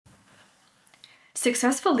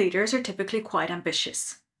Successful leaders are typically quite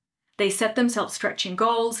ambitious. They set themselves stretching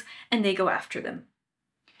goals and they go after them.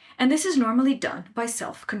 And this is normally done by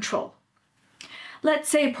self-control. Let's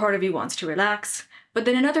say part of you wants to relax, but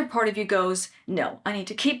then another part of you goes, no, I need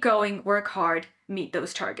to keep going, work hard, meet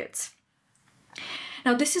those targets.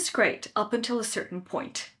 Now this is great up until a certain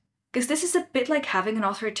point, because this is a bit like having an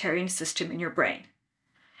authoritarian system in your brain.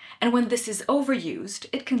 And when this is overused,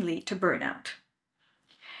 it can lead to burnout.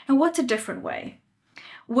 And what's a different way?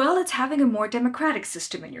 Well, it's having a more democratic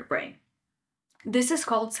system in your brain. This is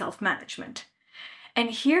called self-management. And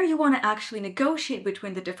here you want to actually negotiate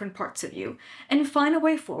between the different parts of you and find a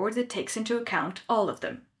way forward that takes into account all of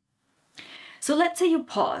them. So let's say you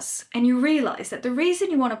pause and you realize that the reason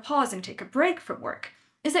you want to pause and take a break from work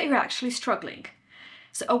is that you're actually struggling.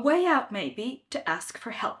 So a way out may be to ask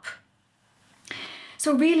for help.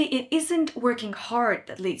 So really, it isn't working hard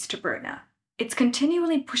that leads to burnout. It's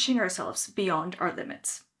continually pushing ourselves beyond our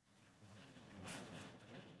limits.